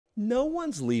No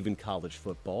one's leaving college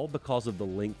football because of the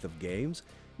length of games.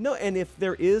 No, and if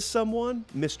there is someone,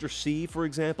 Mr. C, for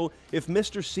example, if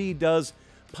Mr. C does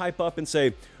pipe up and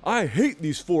say, I hate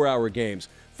these 4-hour games,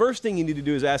 first thing you need to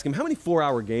do is ask him, how many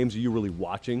 4-hour games are you really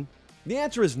watching? The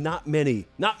answer is not many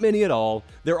at all.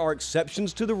 There are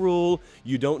exceptions to the rule.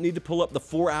 You don't need to pull up the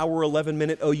 4-hour,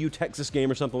 11-minute OU Texas game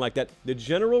or something like that. The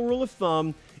general rule of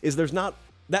thumb is there's not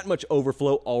that much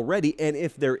overflow already, and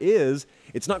if there is,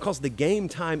 it's not because the game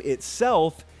time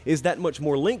itself is that much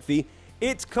more lengthy.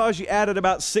 It's because you added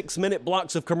about 6-minute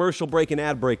blocks of commercial break and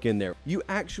ad break in there. You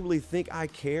actually think I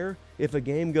care if a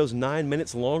game goes 9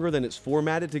 minutes longer than it's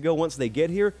formatted to go once they get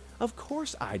here? Of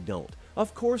course I don't.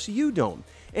 Of course you don't.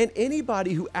 And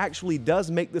anybody who actually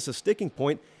does make this a sticking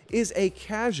point is a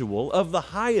casual of the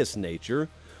highest nature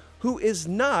who is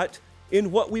not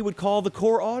in what we would call the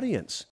core audience.